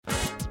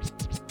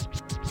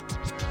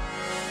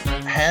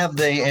have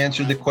they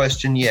answered the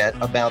question yet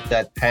about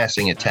that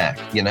passing attack?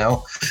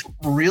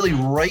 Really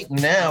right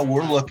now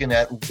we're looking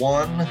at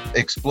one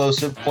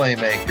explosive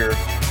playmaker.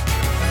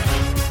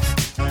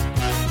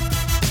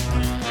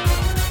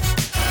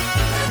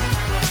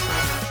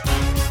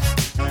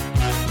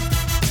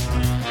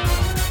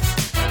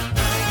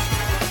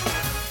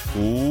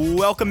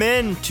 Welcome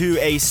in to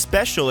a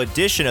special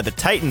edition of the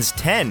Titans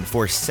 10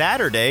 for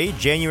Saturday,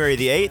 January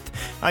the 8th.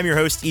 I'm your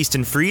host,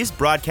 Easton Freeze,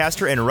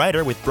 broadcaster and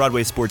writer with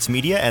Broadway Sports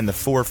Media and the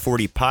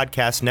 440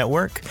 Podcast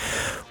Network.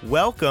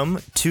 Welcome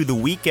to the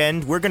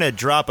weekend. We're going to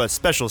drop a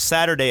special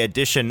Saturday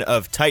edition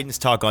of Titans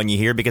Talk on you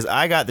here because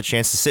I got the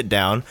chance to sit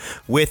down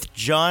with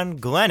John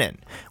Glennon.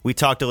 We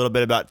talked a little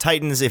bit about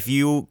Titans. If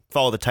you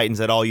follow the Titans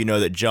at all, you know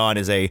that John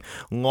is a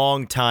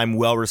longtime,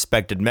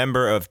 well-respected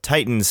member of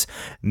Titans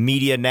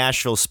media,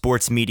 Nashville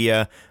sports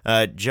media.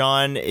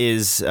 John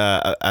is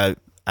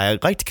I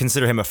like to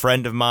consider him a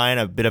friend of mine,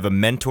 a bit of a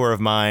mentor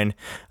of mine.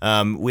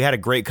 We had a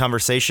great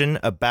conversation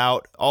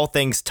about all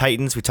things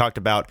Titans. We talked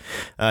about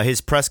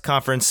his press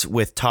conference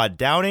with Todd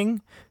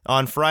Downing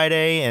on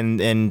Friday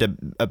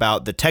and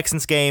about the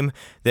Texans game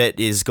that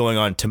is going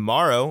on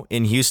tomorrow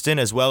in Houston,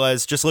 as well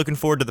as just looking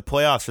forward to the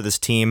playoffs for this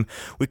team.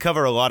 We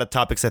cover a lot of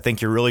topics I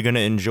think you're really going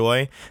to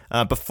enjoy.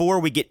 Before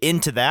we get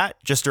into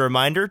that, just a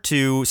reminder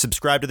to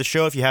subscribe to the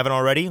show if you haven't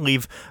already.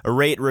 Leave a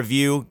rate,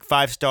 review,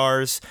 5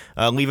 stars,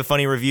 leave a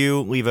funny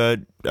review, leave a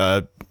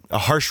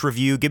harsh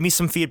review. Give me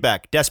some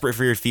feedback. Desperate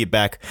for your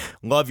feedback.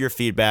 Love your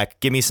feedback.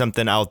 Give me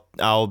something.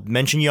 I'll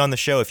mention you on the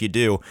show if you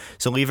do.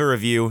 So leave a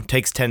review.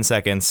 Takes 10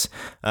 seconds.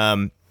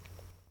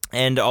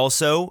 And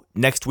also,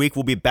 next week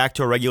we'll be back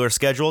to a regular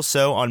schedule.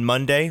 So on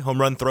Monday, home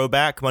run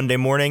throwback, Monday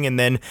morning, and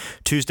then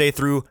Tuesday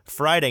through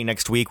Friday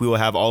next week, we will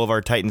have all of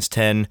our Titans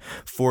 10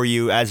 for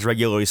you as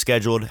regularly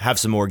scheduled. Have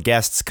some more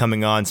guests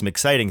coming on, some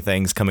exciting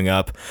things coming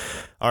up.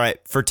 All right,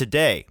 for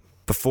today,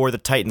 before the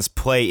Titans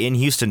play in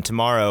Houston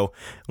tomorrow,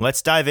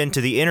 let's dive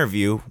into the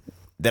interview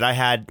that I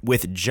had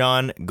with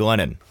John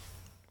Glennon.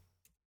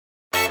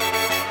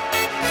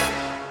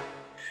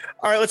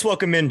 All right, let's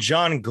welcome in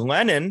John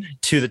Glennon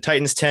to the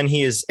Titans 10.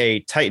 He is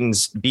a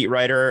Titans beat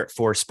writer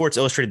for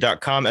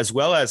SportsIllustrated.com, as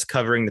well as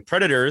covering the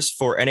Predators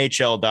for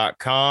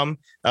NHL.com,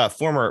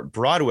 former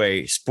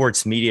Broadway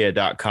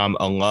SportsMedia.com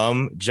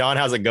alum. John,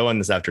 how's it going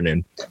this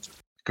afternoon?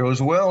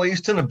 Goes well,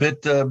 Easton. A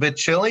bit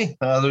chilly.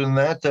 Other than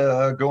that,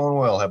 going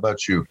well. How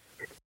about you?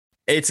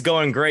 It's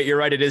going great. You're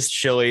right. It is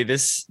chilly.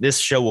 This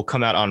show will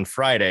come out on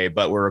Friday,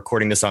 but we're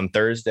recording this on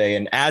Thursday.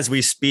 And as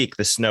we speak,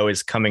 the snow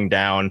is coming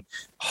down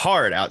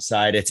hard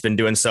outside. It's been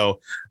doing so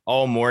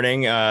all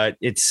morning.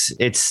 It's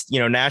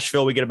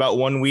Nashville. We get about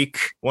 1 week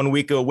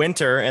of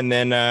winter, and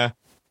then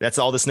that's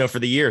all the snow for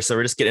the year. So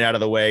we're just getting out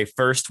of the way.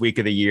 First week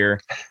of the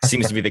year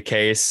seems to be the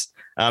case.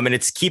 And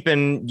it's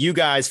keeping you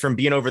guys from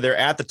being over there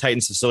at the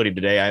Titans facility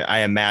today,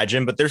 I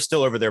imagine, but they're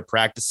still over there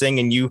practicing.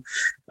 And you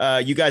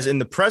guys in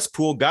the press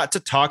pool got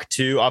to talk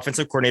to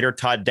offensive coordinator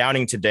Todd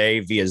Downing today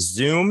via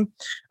Zoom.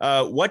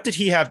 What did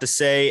he have to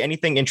say?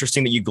 Anything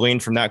interesting that you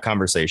gleaned from that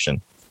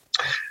conversation?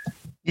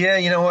 Yeah,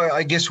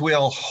 I guess we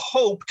all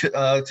hoped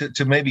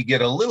to maybe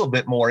get a little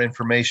bit more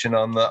information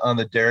on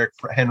the Derrick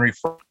Henry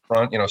front.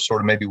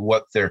 Sort of maybe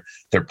what their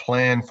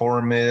plan for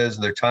him is,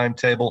 their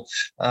timetable.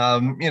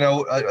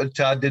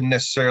 Todd didn't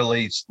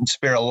necessarily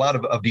spare a lot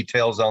of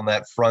details on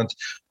that front,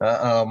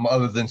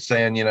 other than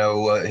saying,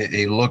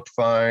 he looked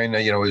fine.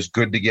 It was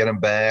good to get him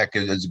back.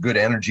 It's a good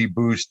energy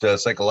boost,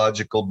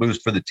 psychological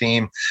boost for the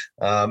team.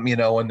 And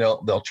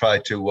they'll try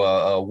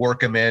to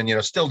work him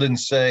in. Still didn't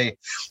say.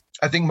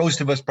 I think most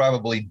of us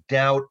probably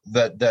doubt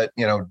that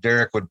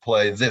Derrick would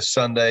play this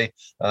Sunday.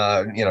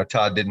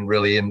 Todd didn't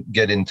really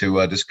get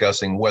into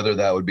discussing whether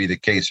that would be the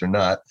case or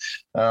not.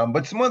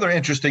 But some other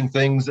interesting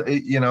things,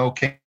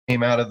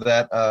 came out of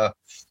that.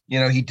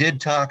 He did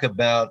talk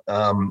about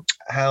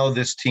how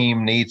this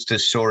team needs to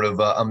sort of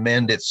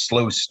amend its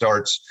slow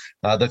starts.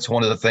 That's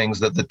one of the things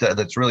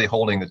that's really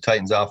holding the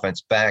Titans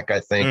offense back,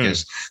 I think,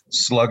 is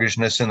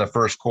sluggishness in the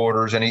first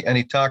quarters. And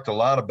he talked a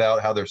lot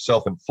about how they're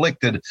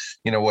self-inflicted,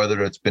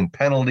 whether it's been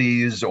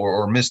penalties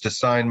or missed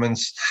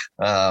assignments,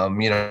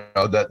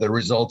 that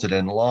resulted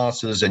in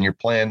losses, and you're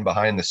playing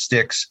behind the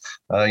sticks.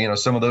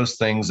 Some of those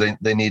things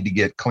they need to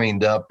get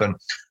cleaned up. And,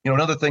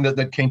 another thing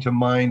that came to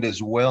mind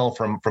as well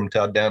from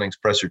Todd Downing's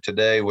presser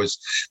today was,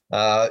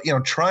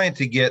 trying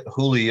to get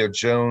Julio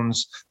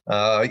Jones,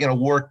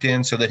 worked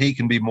in so that he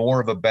can be more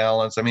of a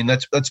balance. I mean,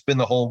 that's been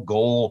the whole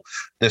goal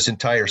this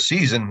entire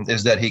season,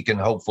 is that he can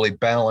hopefully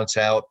balance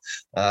out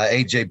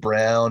A.J.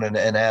 Brown and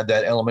add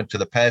that element to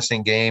the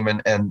passing game.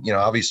 And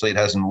obviously it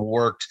hasn't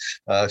worked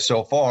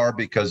so far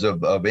because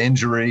of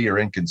injury or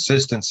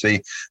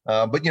inconsistency.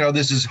 But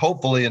this is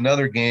hopefully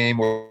another game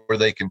where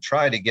they can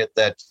try to get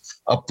that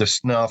up to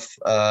snuff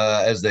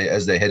as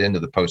they head into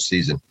the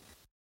postseason.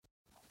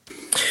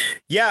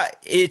 Yeah,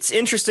 it's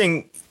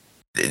interesting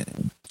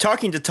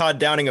talking to Todd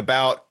Downing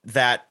about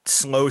that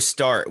slow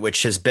start,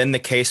 which has been the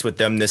case with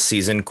them this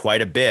season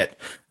quite a bit.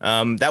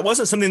 That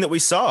wasn't something that we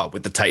saw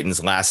with the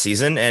Titans last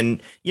season.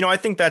 And, I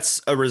think that's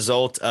a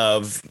result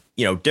of,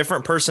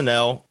 different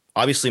personnel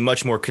obviously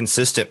much more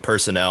consistent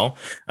personnel.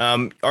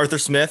 Arthur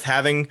Smith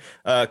having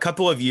a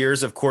couple of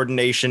years of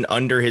coordination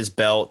under his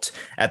belt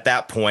at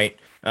that point.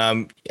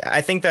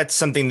 I think that's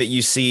something that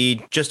you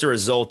see just a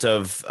result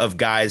of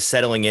guys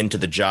settling into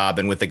the job.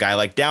 And with a guy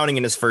like Downing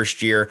in his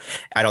first year,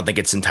 I don't think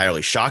it's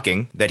entirely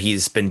shocking that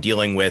he's been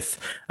dealing with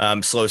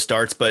slow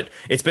starts, but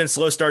it's been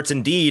slow starts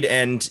indeed.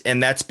 And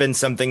that's been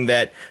something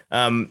that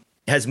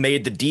has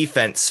made the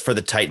defense for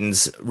the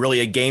Titans really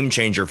a game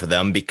changer for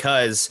them,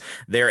 because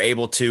they're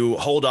able to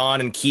hold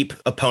on and keep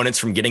opponents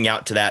from getting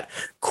out to that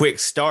quick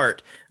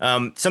start.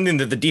 Something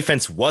that the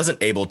defense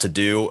wasn't able to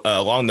do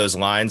along those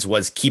lines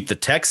was keep the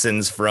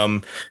Texans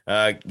from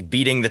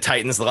beating the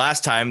Titans the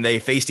last time they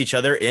faced each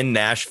other in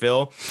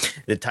Nashville.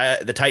 The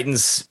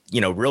Titans,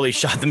 really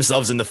shot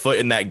themselves in the foot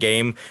in that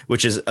game,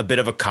 which is a bit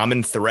of a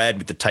common thread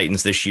with the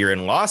Titans this year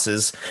in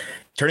losses.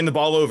 Turning the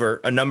ball over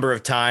a number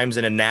of times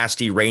in a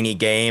nasty, rainy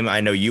game. I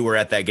know you were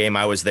at that game.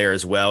 I was there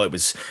as well. It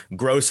was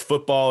gross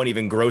football and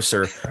even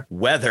grosser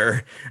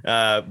weather.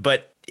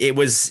 But it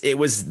was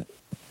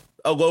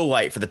a low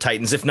light for the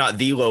Titans, if not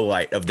the low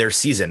light of their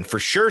season for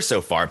sure so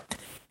far.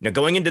 Now,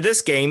 going into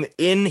this game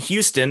in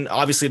Houston,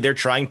 obviously they're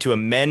trying to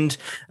amend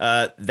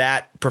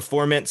that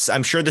performance.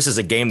 I'm sure this is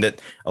a game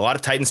that a lot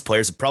of Titans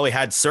players have probably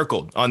had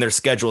circled on their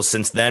schedules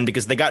since then,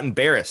 because they got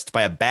embarrassed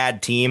by a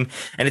bad team.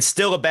 And it's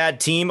still a bad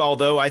team,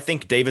 although I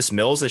think Davis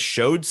Mills has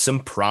showed some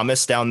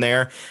promise down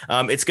there.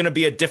 It's going to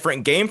be a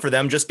different game for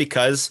them just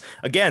because,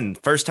 again,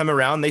 first time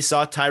around, they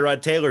saw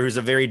Tyrod Taylor, who's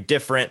a very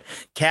different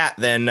cat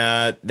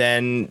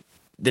than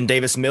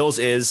Davis Mills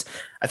is.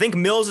 I think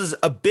Mills is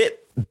a bit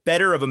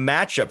better of a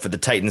matchup for the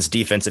Titans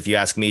defense, if you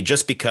ask me,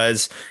 just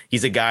because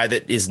he's a guy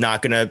that is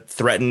not going to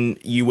threaten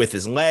you with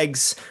his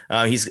legs.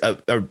 He's a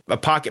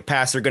pocket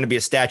passer, going to be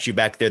a statue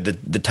back there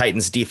that the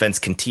Titans defense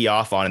can tee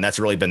off on. And that's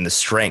really been the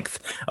strength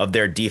of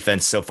their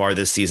defense so far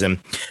this season.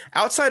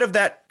 Outside of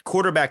that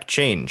quarterback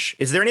change,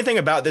 is there anything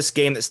about this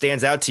game that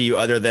stands out to you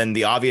other than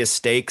the obvious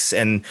stakes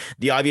and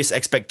the obvious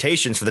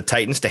expectations for the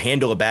Titans to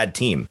handle a bad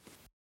team?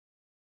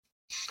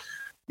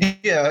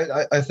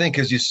 Yeah, I think,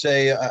 as you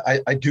say,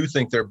 I do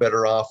think they're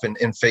better off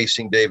in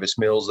facing Davis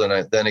Mills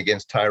than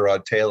against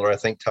Tyrod Taylor. I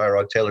think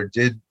Tyrod Taylor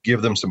did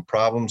give them some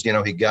problems.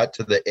 He got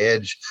to the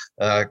edge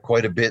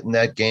quite a bit in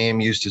that game,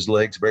 used his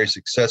legs very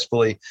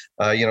successfully.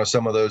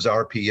 Some of those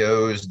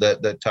RPOs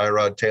that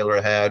Tyrod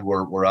Taylor had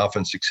were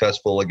often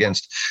successful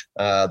against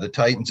the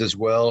Titans as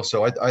well.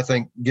 So I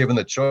think, given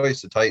the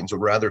choice, the Titans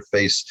would rather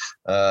face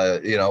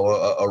a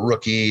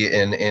rookie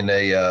in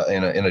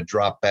a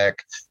drop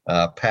back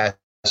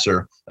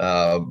passer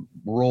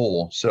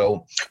role.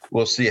 So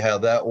we'll see how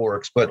that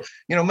works. But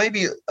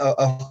maybe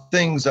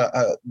things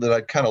that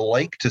I'd kind of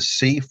like to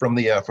see from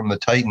the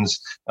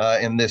Titans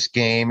in this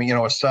game.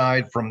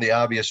 Aside from the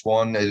obvious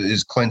one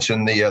is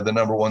clinching the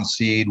number one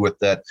seed with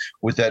that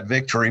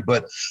victory.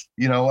 But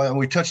and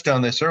we touched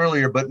on this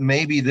earlier. But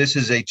maybe this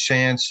is a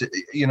chance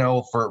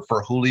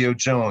for Julio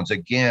Jones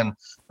again.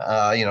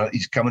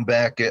 He's coming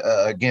back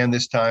again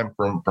this time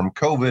from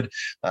COVID.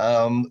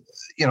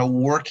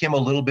 Work him a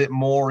little bit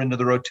more into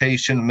the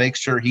rotation, make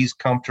sure he's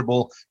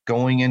comfortable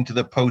going into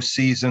the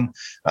postseason.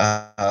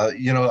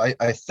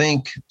 I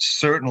think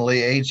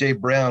certainly A.J.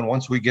 Brown,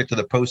 once we get to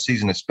the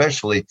postseason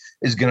especially,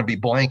 is going to be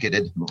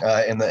blanketed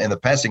in the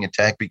passing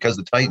attack, because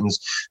the Titans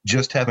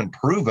just haven't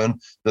proven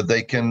that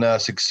they can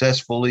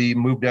successfully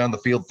move down the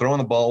field throwing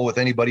the ball with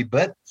anybody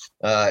but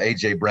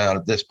A.J. Brown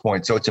at this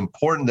point. So it's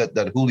important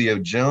that Julio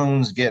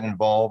Jones get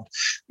involved.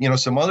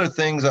 Some other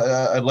things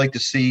I'd like to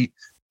see.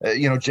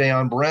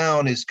 Jayon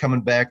Brown is coming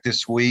back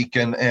this week,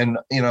 and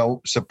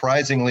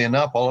surprisingly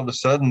enough, all of a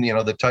sudden,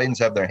 the Titans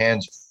have their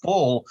hands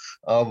full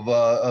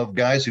of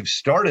guys who've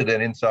started at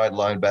inside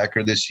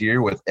linebacker this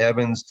year, with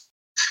Evans,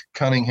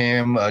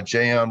 Cunningham,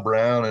 Jayon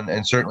Brown,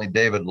 and certainly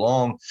David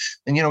Long,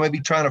 and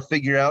maybe trying to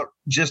figure out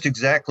just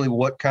exactly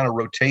what kind of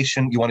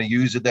rotation you want to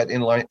use at that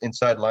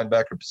inside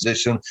linebacker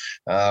position.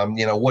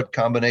 What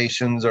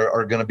combinations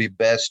are going to be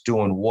best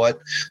doing what.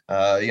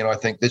 I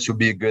think this would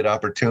be a good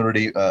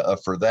opportunity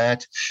for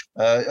that.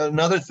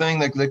 Another thing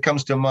that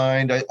comes to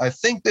mind, I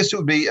think this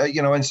would be,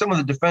 and some of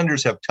the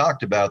defenders have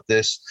talked about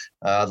this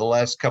the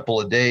last couple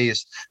of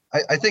days.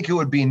 I think it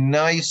would be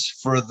nice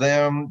for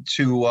them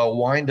to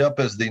wind up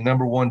as the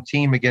number one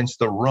team against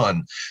the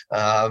run.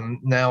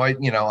 Now,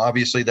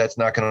 obviously that's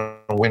not going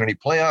to win any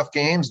playoff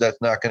games. That's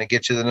not going to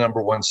get you the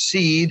number one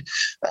seed.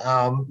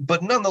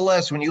 But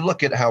nonetheless, when you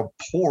look at how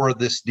poor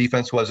this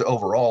defense was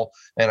overall,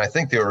 and I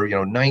think they were,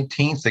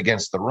 19th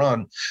against the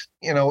run,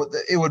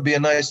 it would be a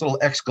nice little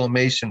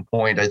exclamation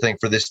point, I think,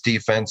 for this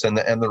defense and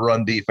the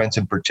run defense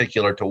in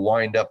particular to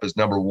wind up as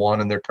number one.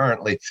 And they're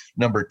currently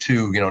number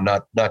two,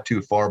 not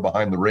too far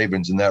behind the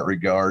Ravens in that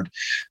regard.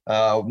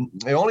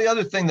 The only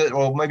other thing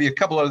maybe a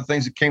couple other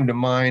things that came to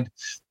mind.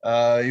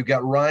 You've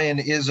got Ryan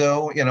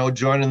Izzo,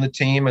 joining the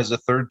team as a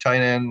third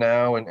tight end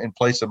now in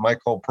place of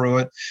Michael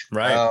Pruitt.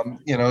 Right.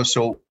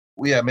 So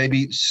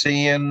maybe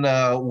seeing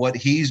what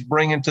he's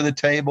bringing to the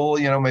table,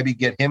 maybe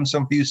get him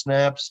some few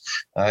snaps,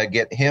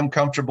 get him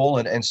comfortable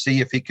and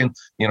see if he can,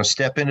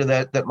 step into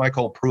that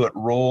Michael Pruitt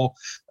role.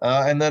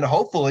 And then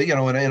hopefully,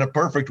 in a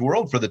perfect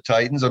world for the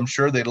Titans, I'm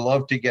sure they'd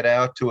love to get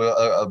out to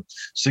a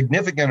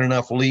significant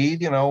enough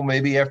lead,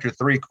 maybe after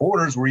 3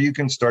 quarters where you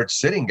can start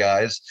sitting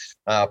guys,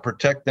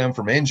 protect them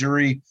from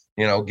injury,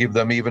 give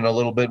them even a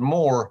little bit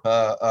more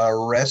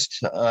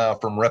rest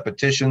from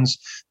repetitions,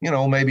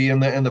 maybe in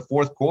the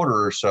fourth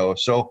quarter or so.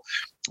 So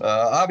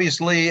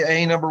obviously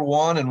number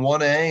 1 and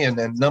 1A and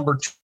then number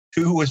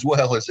 2 as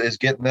well is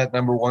getting that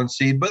number 1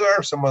 seed. But there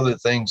are some other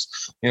things,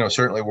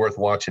 certainly worth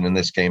watching in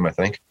this game, I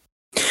think.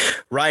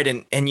 Right.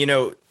 And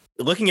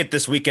looking at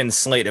this weekend's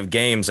slate of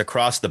games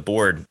across the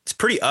board, it's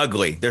pretty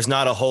ugly. There's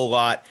not a whole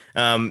lot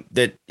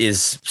that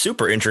is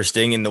super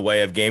interesting in the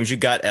way of games. You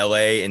got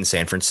LA and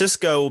San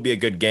Francisco will be a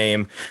good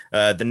game.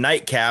 The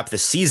nightcap, the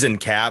season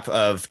cap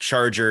of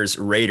Chargers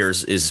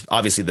Raiders is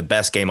obviously the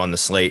best game on the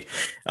slate.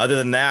 Other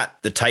than that,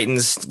 the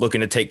Titans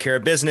looking to take care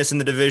of business in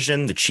the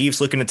division. The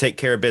Chiefs looking to take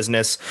care of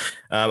business.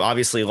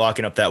 Obviously,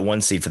 locking up that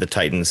 1 seed for the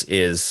Titans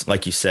is,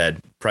 like you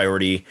said,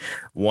 priority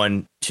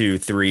 1, 2,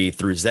 3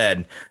 through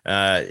Z.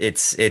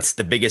 It's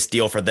the biggest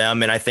deal for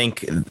them. And I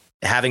think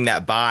having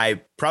that bye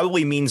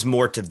probably means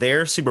more to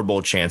their Super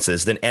Bowl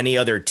chances than any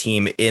other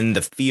team in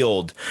the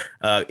field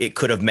it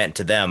could have meant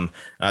to them.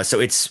 So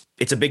it's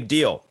a big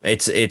deal.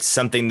 It's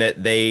something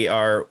that they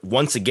are,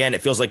 once again,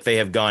 it feels like they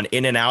have gone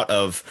in and out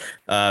of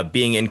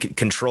being in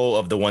control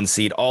of the 1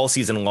 seed all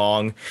season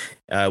long.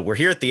 We're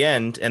here at the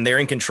end and they're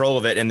in control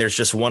of it. And there's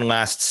just one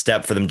last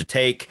step for them to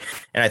take.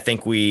 And I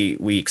think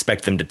we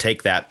expect them to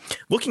take that.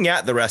 Looking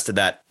at the rest of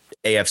that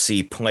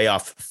AFC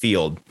playoff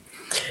field,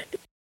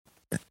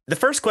 the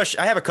first question,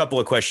 I have a couple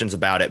of questions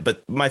about it,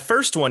 but my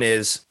first one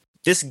is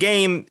this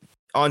game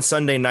on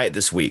Sunday night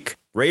this week,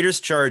 Raiders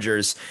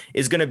Chargers,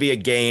 is going to be a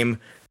game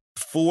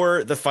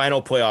for the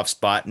final playoff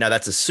spot. Now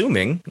that's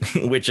assuming,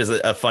 which is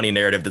a funny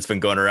narrative that's been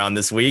going around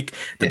this week,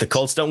 that the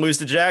Colts don't lose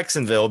to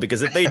Jacksonville,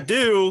 because if they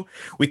do,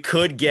 we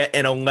could get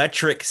an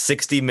electric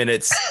 60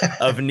 minutes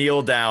of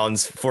kneel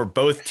downs for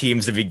both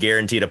teams to be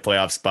guaranteed a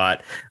playoff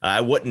spot.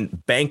 I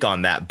wouldn't bank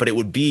on that, but it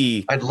would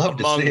be, I'd love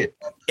to see it.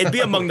 It'd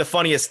be among the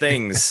funniest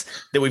things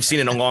that we've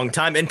seen in a long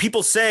time. And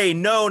people say,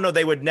 no,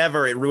 they would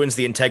never. It ruins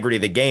the integrity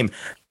of the game.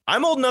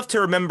 I'm old enough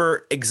to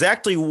remember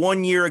exactly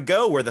 1 year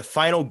ago where the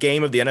final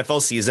game of the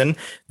NFL season,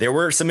 there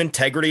were some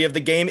integrity of the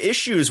game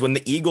issues when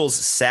the Eagles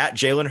sat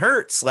Jalen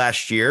Hurts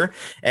last year.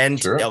 And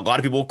Sure. A lot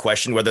of people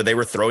questioned whether they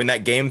were throwing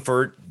that game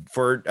for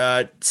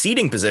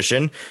seating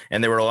position.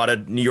 And there were a lot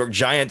of New York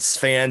Giants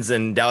fans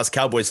and Dallas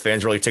Cowboys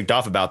fans really ticked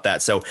off about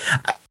that. So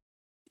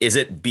is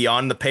it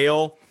beyond the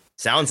pale?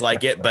 Sounds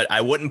like it, but I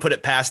wouldn't put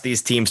it past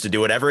these teams to do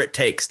whatever it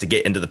takes to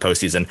get into the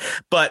postseason.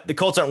 But the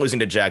Colts aren't losing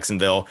to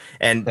Jacksonville,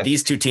 and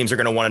these two teams are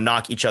going to want to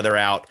knock each other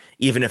out,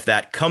 even if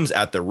that comes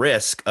at the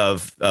risk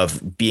of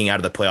being out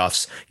of the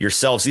playoffs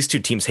yourselves. These two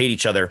teams hate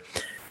each other.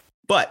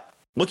 But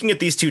looking at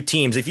these two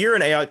teams, if you're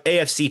an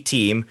AFC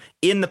team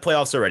in the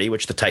playoffs already,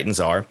 which the Titans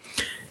are,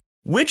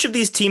 which of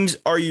these teams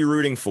are you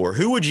rooting for?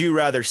 Who would you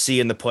rather see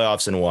in the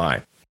playoffs and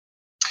why?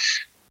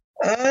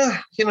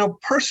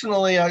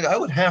 Personally, I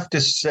would have to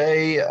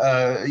say,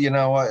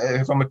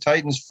 if I'm a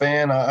Titans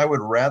fan, I would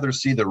rather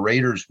see the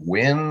Raiders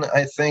win,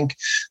 I think.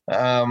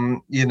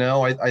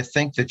 I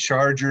think the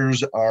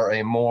Chargers are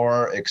a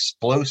more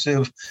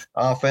explosive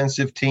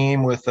offensive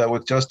team with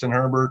Justin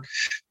Herbert.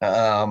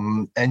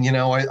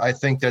 I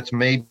think that's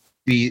maybe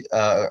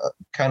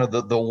kind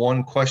of the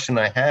one question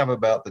I have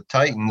about the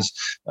Titans,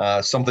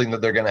 something that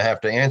they're going to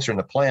have to answer in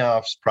the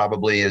playoffs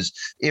probably is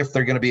if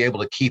they're going to be able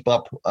to keep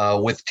up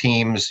with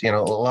teams. A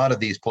lot of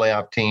these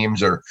playoff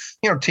teams are,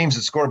 teams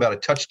that score about a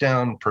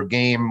touchdown per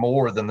game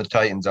more than the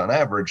Titans on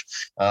average.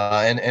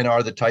 And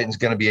are the Titans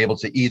going to be able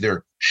to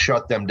either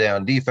shut them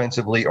down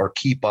defensively or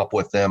keep up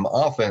with them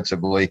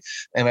offensively?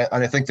 And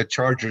I think the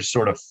Chargers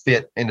sort of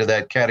fit into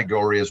that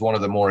category as one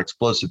of the more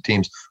explosive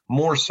teams,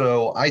 more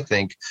so, I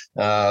think,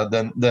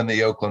 than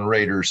the Oakland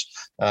Raiders.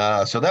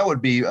 So that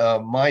would be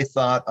my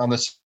thought on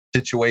the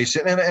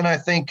situation. And I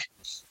think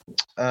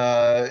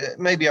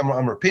maybe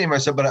I'm repeating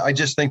myself, but I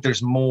just think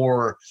there's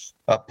more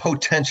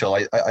potential.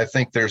 I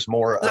think there's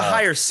more a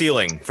higher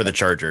ceiling for the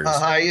Chargers.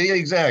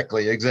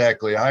 Exactly.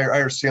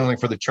 Higher ceiling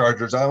for the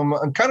Chargers.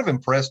 I'm kind of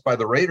impressed by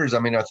the Raiders. I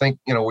mean, I think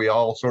we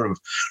all sort of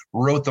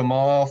wrote them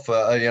off,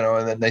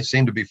 and then they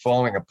seem to be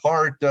falling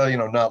apart.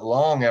 Not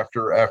long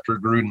after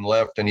Gruden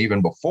left, and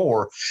even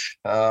before.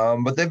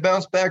 But they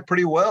bounced back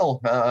pretty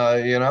well.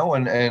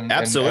 And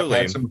absolutely.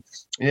 And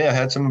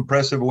had some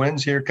impressive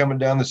wins here coming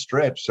down the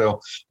stretch.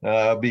 So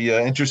be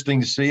interesting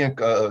to see,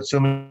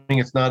 assuming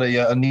it's not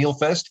a kneel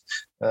fest,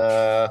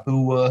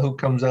 who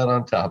comes out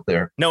on top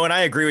there. No, and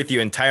I agree with you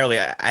entirely.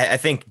 I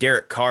think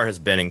Derek Carr has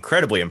been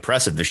incredibly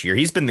impressive this year.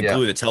 He's been the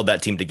glue that's held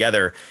that team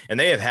together, and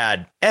they have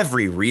had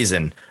every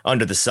reason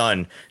under the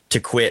sun to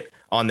quit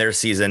on their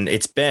season.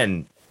 It's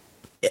been,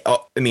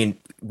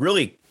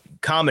 really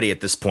comedy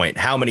at this point.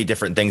 How many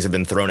different things have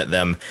been thrown at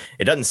them?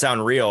 It doesn't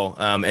sound real.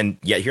 And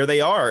yet here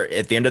they are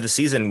at the end of the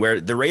season,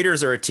 where the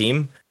Raiders are a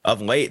team of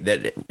late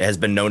that has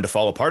been known to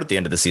fall apart at the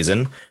end of the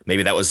season.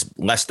 Maybe that was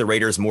less the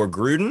Raiders, more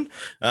Gruden.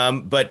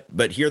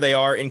 But here they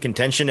are in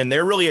contention, and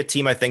they're really a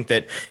team, I think,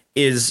 that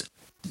is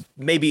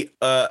maybe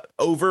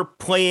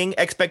overplaying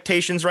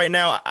expectations right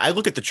now. I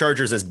look at the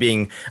Chargers as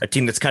being a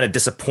team that's kind of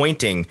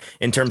disappointing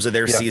in terms of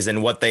their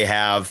season, what they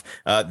have.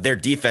 Their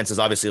defense has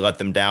obviously let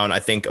them down. I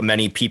think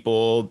many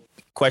people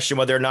question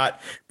whether or not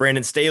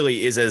Brandon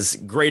Staley is as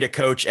great a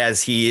coach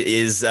as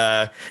he is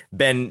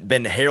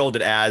been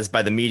heralded as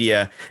by the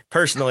media.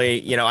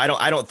 Personally,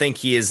 I don't think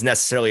he is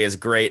necessarily as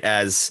great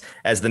as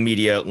the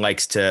media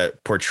likes to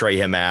portray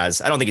him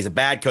as. I don't think he's a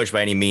bad coach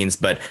by any means,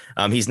 but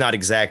he's not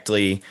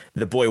exactly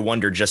the boy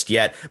wonder just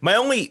yet. My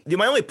only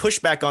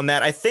pushback on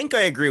that, I think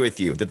I agree with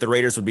you that the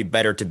Raiders would be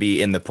better to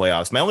be in the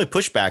playoffs. My only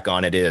pushback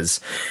on it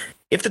is,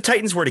 if the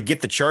Titans were to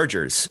get the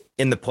Chargers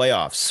in the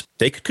playoffs,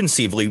 they could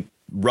conceivably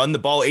run the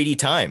ball 80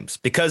 times,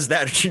 because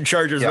that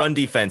Chargers run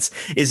defense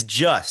is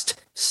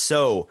just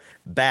so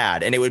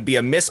bad. And it would be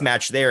a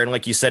mismatch there. And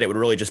like you said, it would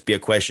really just be a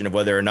question of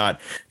whether or not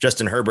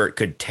Justin Herbert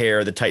could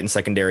tear the Titans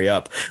secondary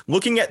up.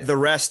 Looking at the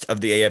rest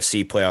of the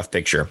AFC playoff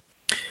picture,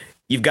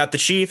 you've got the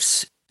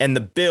Chiefs and the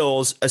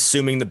Bills,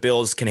 assuming the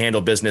Bills can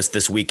handle business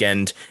this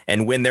weekend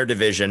and win their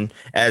division,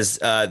 as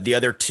the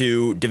other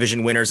two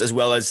division winners, as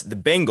well as the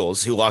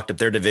Bengals, who locked up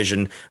their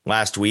division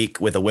last week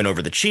with a win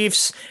over the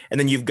Chiefs. And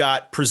then you've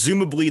got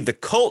presumably the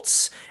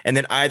Colts, and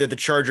then either the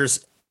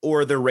Chargers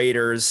or the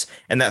Raiders.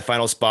 And that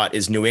final spot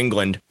is New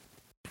England.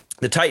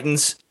 The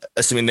Titans,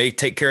 assuming they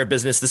take care of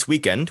business this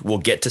weekend, will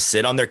get to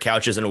sit on their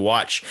couches and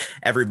watch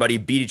everybody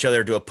beat each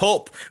other to a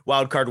pulp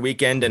wildcard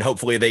weekend, and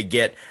hopefully they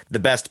get the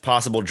best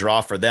possible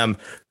draw for them.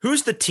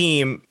 Who's the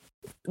team?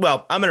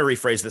 Well, I'm going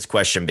to rephrase this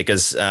question,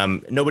 because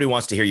nobody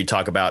wants to hear you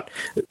talk about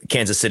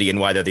Kansas City and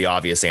why they're the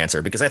obvious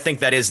answer, because I think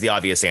that is the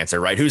obvious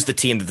answer, right? Who's the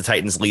team that the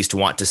Titans least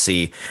want to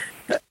see?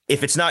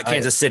 If it's not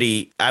Kansas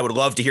City, I would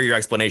love to hear your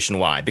explanation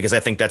why, because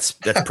I think that's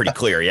pretty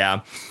clear.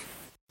 Yeah.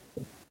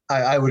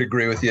 I would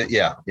agree with you.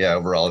 Yeah.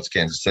 Overall, it's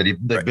Kansas City.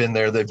 They've been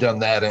there, they've done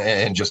that,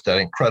 and just that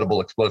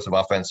incredible explosive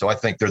offense. So I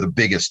think they're the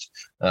biggest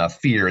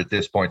fear at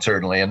this point,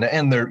 certainly.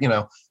 And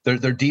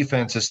their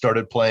defense has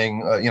started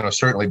playing,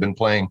 certainly been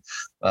playing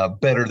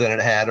better than it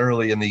had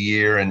early in the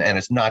year, and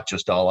it's not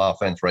just all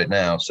offense right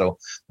now. So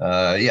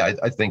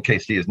I think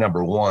KC is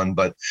number one.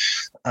 But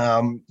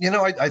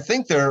I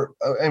think they're,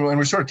 and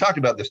we sort of talked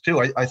about this too.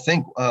 I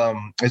think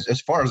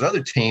as far as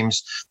other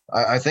teams,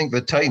 I think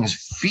the Titans'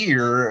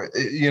 fear,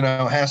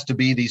 has to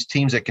be these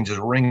teams that can just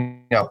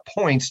ring out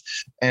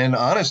points. And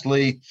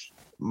honestly,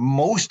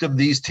 most of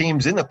these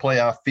teams in the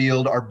playoff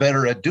field are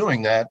better at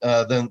doing that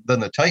than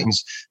the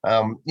Titans.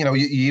 You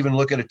even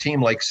look at a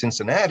team like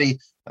Cincinnati,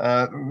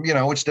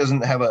 which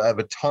doesn't have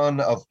a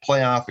ton of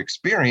playoff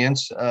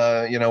experience,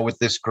 with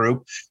this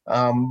group.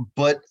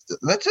 But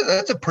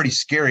that's a pretty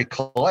scary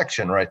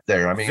collection right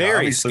there. I mean, very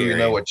obviously scary. We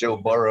know what Joe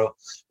Burrow,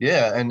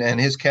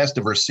 and his cast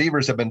of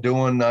receivers have been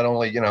doing not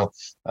only,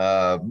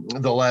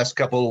 the last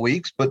couple of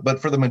weeks,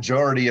 but for the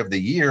majority of the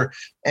year.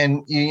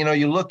 And,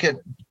 you look at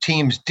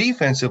teams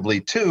defensively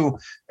too,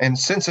 and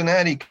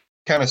Cincinnati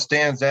kind of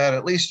stands out,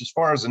 at least as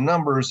far as the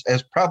numbers,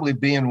 as probably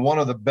being one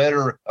of the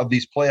better of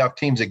these playoff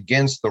teams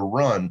against the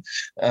run.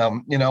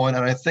 And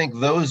I think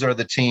those are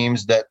the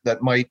teams that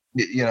might,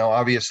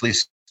 obviously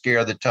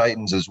scare the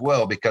Titans as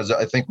well, because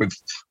I think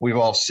we've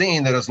all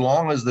seen that as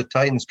long as the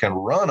Titans can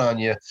run on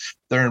you,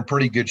 they're in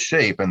pretty good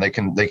shape, and they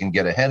can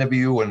get ahead of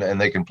you,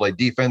 and they can play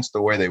defense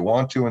the way they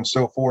want to, and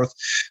so forth.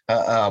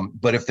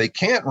 But if they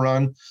can't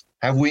run,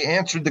 have we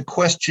answered the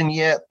question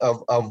yet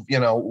of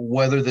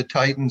whether the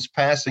Titans'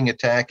 passing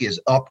attack is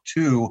up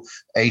to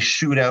a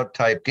shootout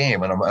type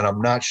game? And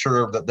I'm not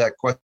sure that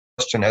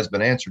question has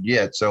been answered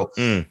yet. So,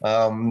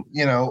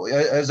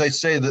 as I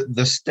say, the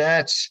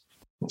stats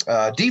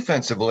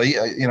defensively,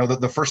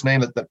 the first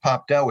name that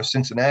popped out was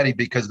Cincinnati,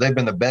 because they've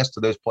been the best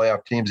of those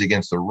playoff teams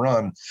against the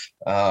run,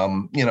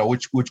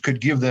 which could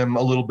give them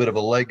a little bit of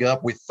a leg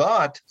up. We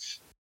thought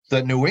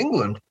that New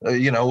England,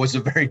 was a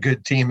very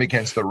good team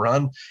against the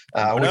run,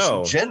 which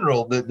in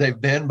general that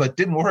they've been, but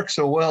didn't work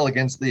so well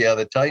against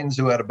the Titans,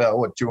 who had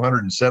about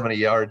 270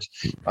 yards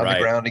on the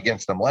ground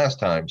against them last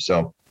time.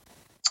 So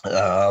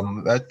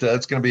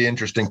that's going to be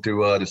interesting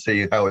to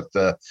see how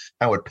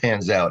it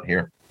pans out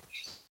here.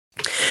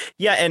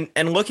 Yeah,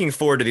 and looking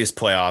forward to these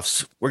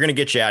playoffs. We're going to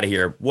get you out of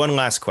here. One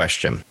last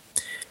question.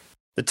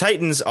 The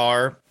Titans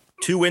are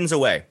 2 wins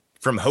away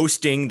from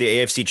hosting the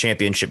AFC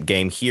Championship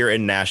game here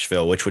in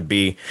Nashville, which would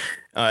be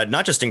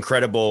not just an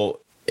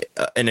incredible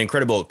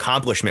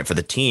accomplishment for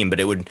the team, but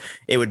it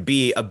would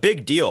be a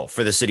big deal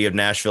for the city of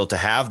Nashville to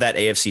have that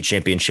AFC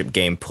Championship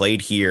game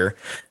played here.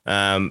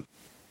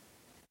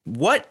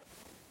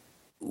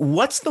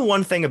 What's the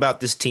one thing about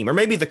this team, or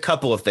maybe the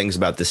couple of things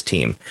about this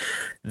team,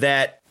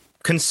 that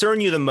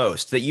concern you the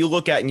most, that you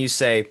look at and you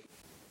say,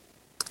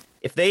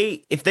 if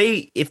they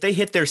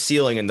hit their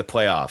ceiling in the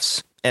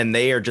playoffs and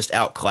they are just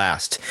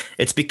outclassed,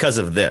 it's because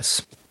of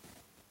this?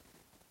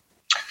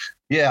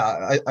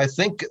 Yeah, I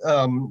think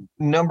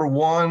number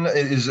one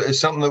is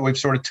something that we've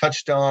sort of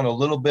touched on a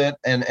little bit,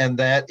 and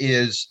that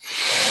is,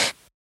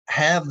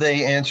 have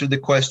they answered the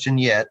question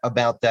yet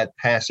about that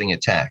passing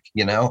attack?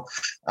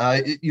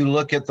 You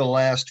look at the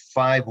last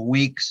 5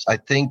 weeks. I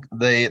think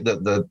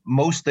the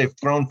most they've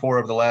thrown for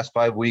over the last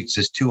 5 weeks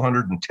is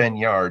 210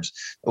 yards,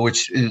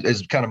 which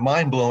is kind of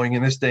mind blowing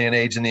in this day and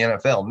age in the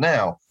NFL.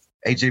 Now,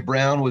 A.J.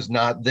 Brown was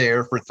not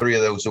there for 3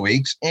 of those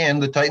weeks,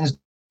 and the Titans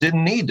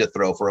didn't need to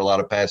throw for a lot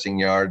of passing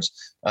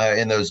yards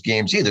in those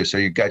games either. So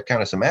you've got kind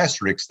of some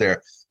asterisks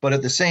there. But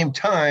at the same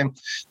time,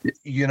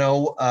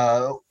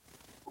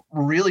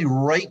 really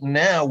right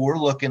now we're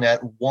looking at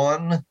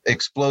one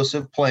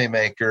explosive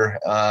playmaker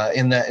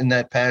in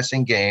that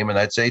passing game, and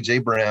that's A.J.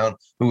 Brown,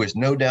 who is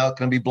no doubt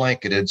going to be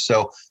blanketed.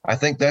 So I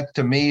think that,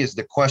 to me, is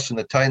the question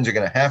the Titans are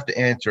going to have to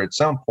answer at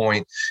some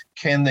point.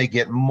 Can they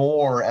get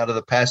more out of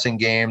the passing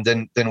game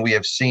than we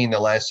have seen the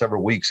last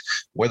several weeks?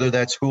 Whether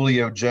that's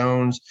Julio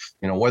Jones,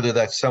 whether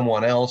that's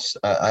someone else,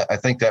 I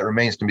think that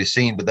remains to be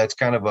seen. But that's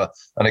kind of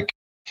an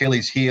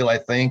Achilles heel, I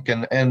think,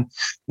 and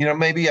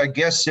maybe, I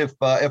guess, if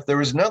there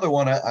was another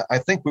one, I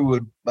think we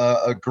would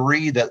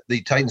agree that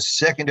the Titans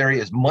secondary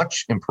is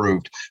much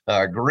improved,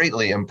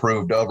 greatly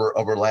improved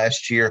over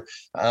last year.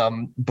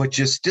 But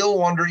you still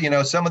wonder,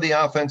 some of the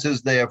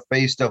offenses they have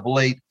faced of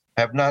late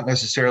have not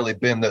necessarily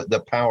been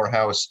the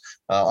powerhouse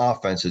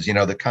offenses,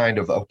 the kind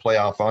of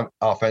playoff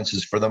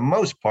offenses for the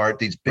most part,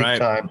 these big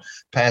time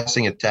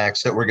passing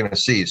attacks that we're going to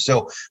see.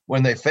 So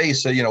when they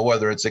face,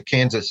 whether it's a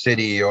Kansas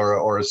City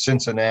or a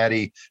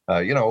Cincinnati,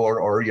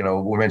 or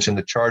we mentioned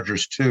the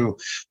Chargers too,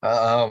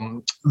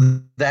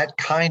 that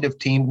kind of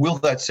team, will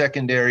that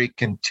secondary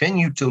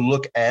continue to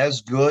look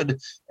as good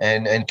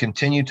and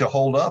continue to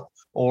hold up?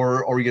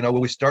 Or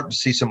will we start to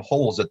see some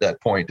holes at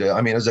that point?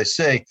 As I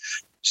say,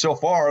 so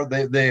far,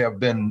 they have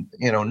been,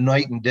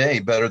 night and day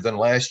better than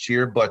last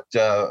year. But,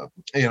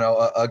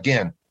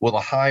 again, will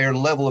a higher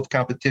level of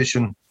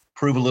competition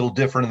prove a little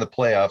different in the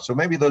playoffs? So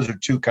maybe those are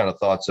two kind of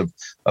thoughts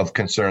of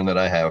concern that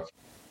I have.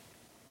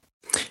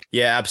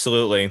 Yeah,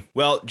 absolutely.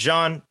 Well,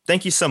 John,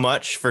 thank you so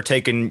much for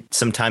taking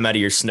some time out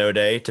of your snow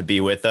day to be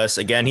with us.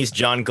 Again, he's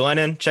John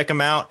Glennon. Check him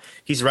out.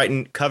 He's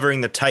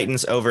covering the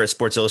Titans over at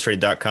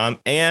SportsIllustrated.com,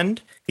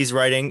 and he's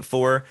writing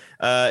for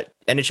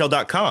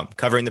NHL.com,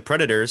 covering the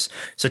Predators.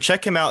 So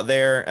check him out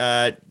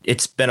there.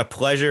 It's been a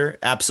pleasure.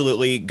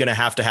 Absolutely going to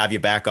have you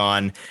back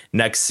on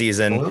next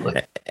season.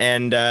 Absolutely.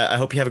 And I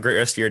hope you have a great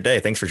rest of your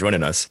day. Thanks for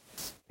joining us.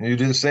 You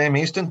do the same,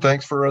 Easton.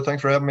 Thanks for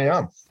having me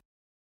on.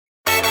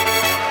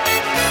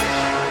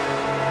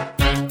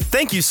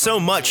 Thank you so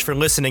much for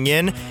listening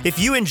in. If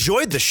you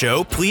enjoyed the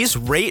show, please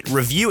rate,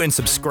 review, and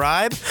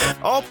subscribe.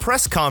 All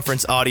press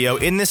conference audio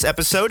in this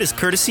episode is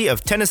courtesy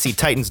of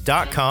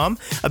TennesseeTitans.com.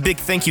 A big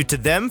thank you to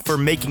them for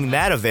making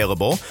that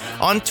available.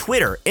 On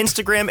Twitter,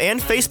 Instagram, and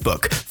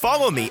Facebook,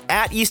 follow me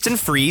at Easton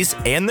Freeze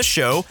and the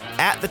show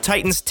at The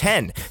Titans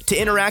 10 to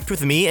interact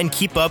with me and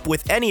keep up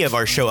with any of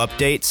our show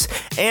updates.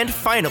 And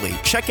finally,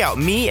 check out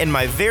me and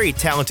my very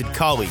talented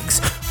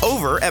colleagues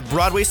over at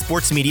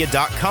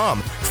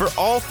BroadwaySportsMedia.com for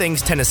all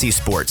things Tennessee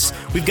sports.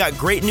 We've got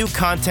great new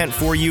content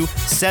for you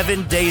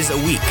 7 days a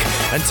week.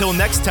 Until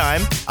next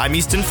time, I'm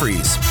Easton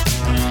Freeze.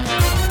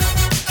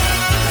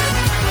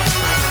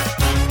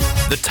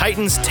 The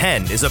Titans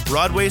 10 is a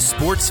Broadway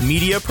Sports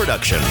Media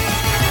production.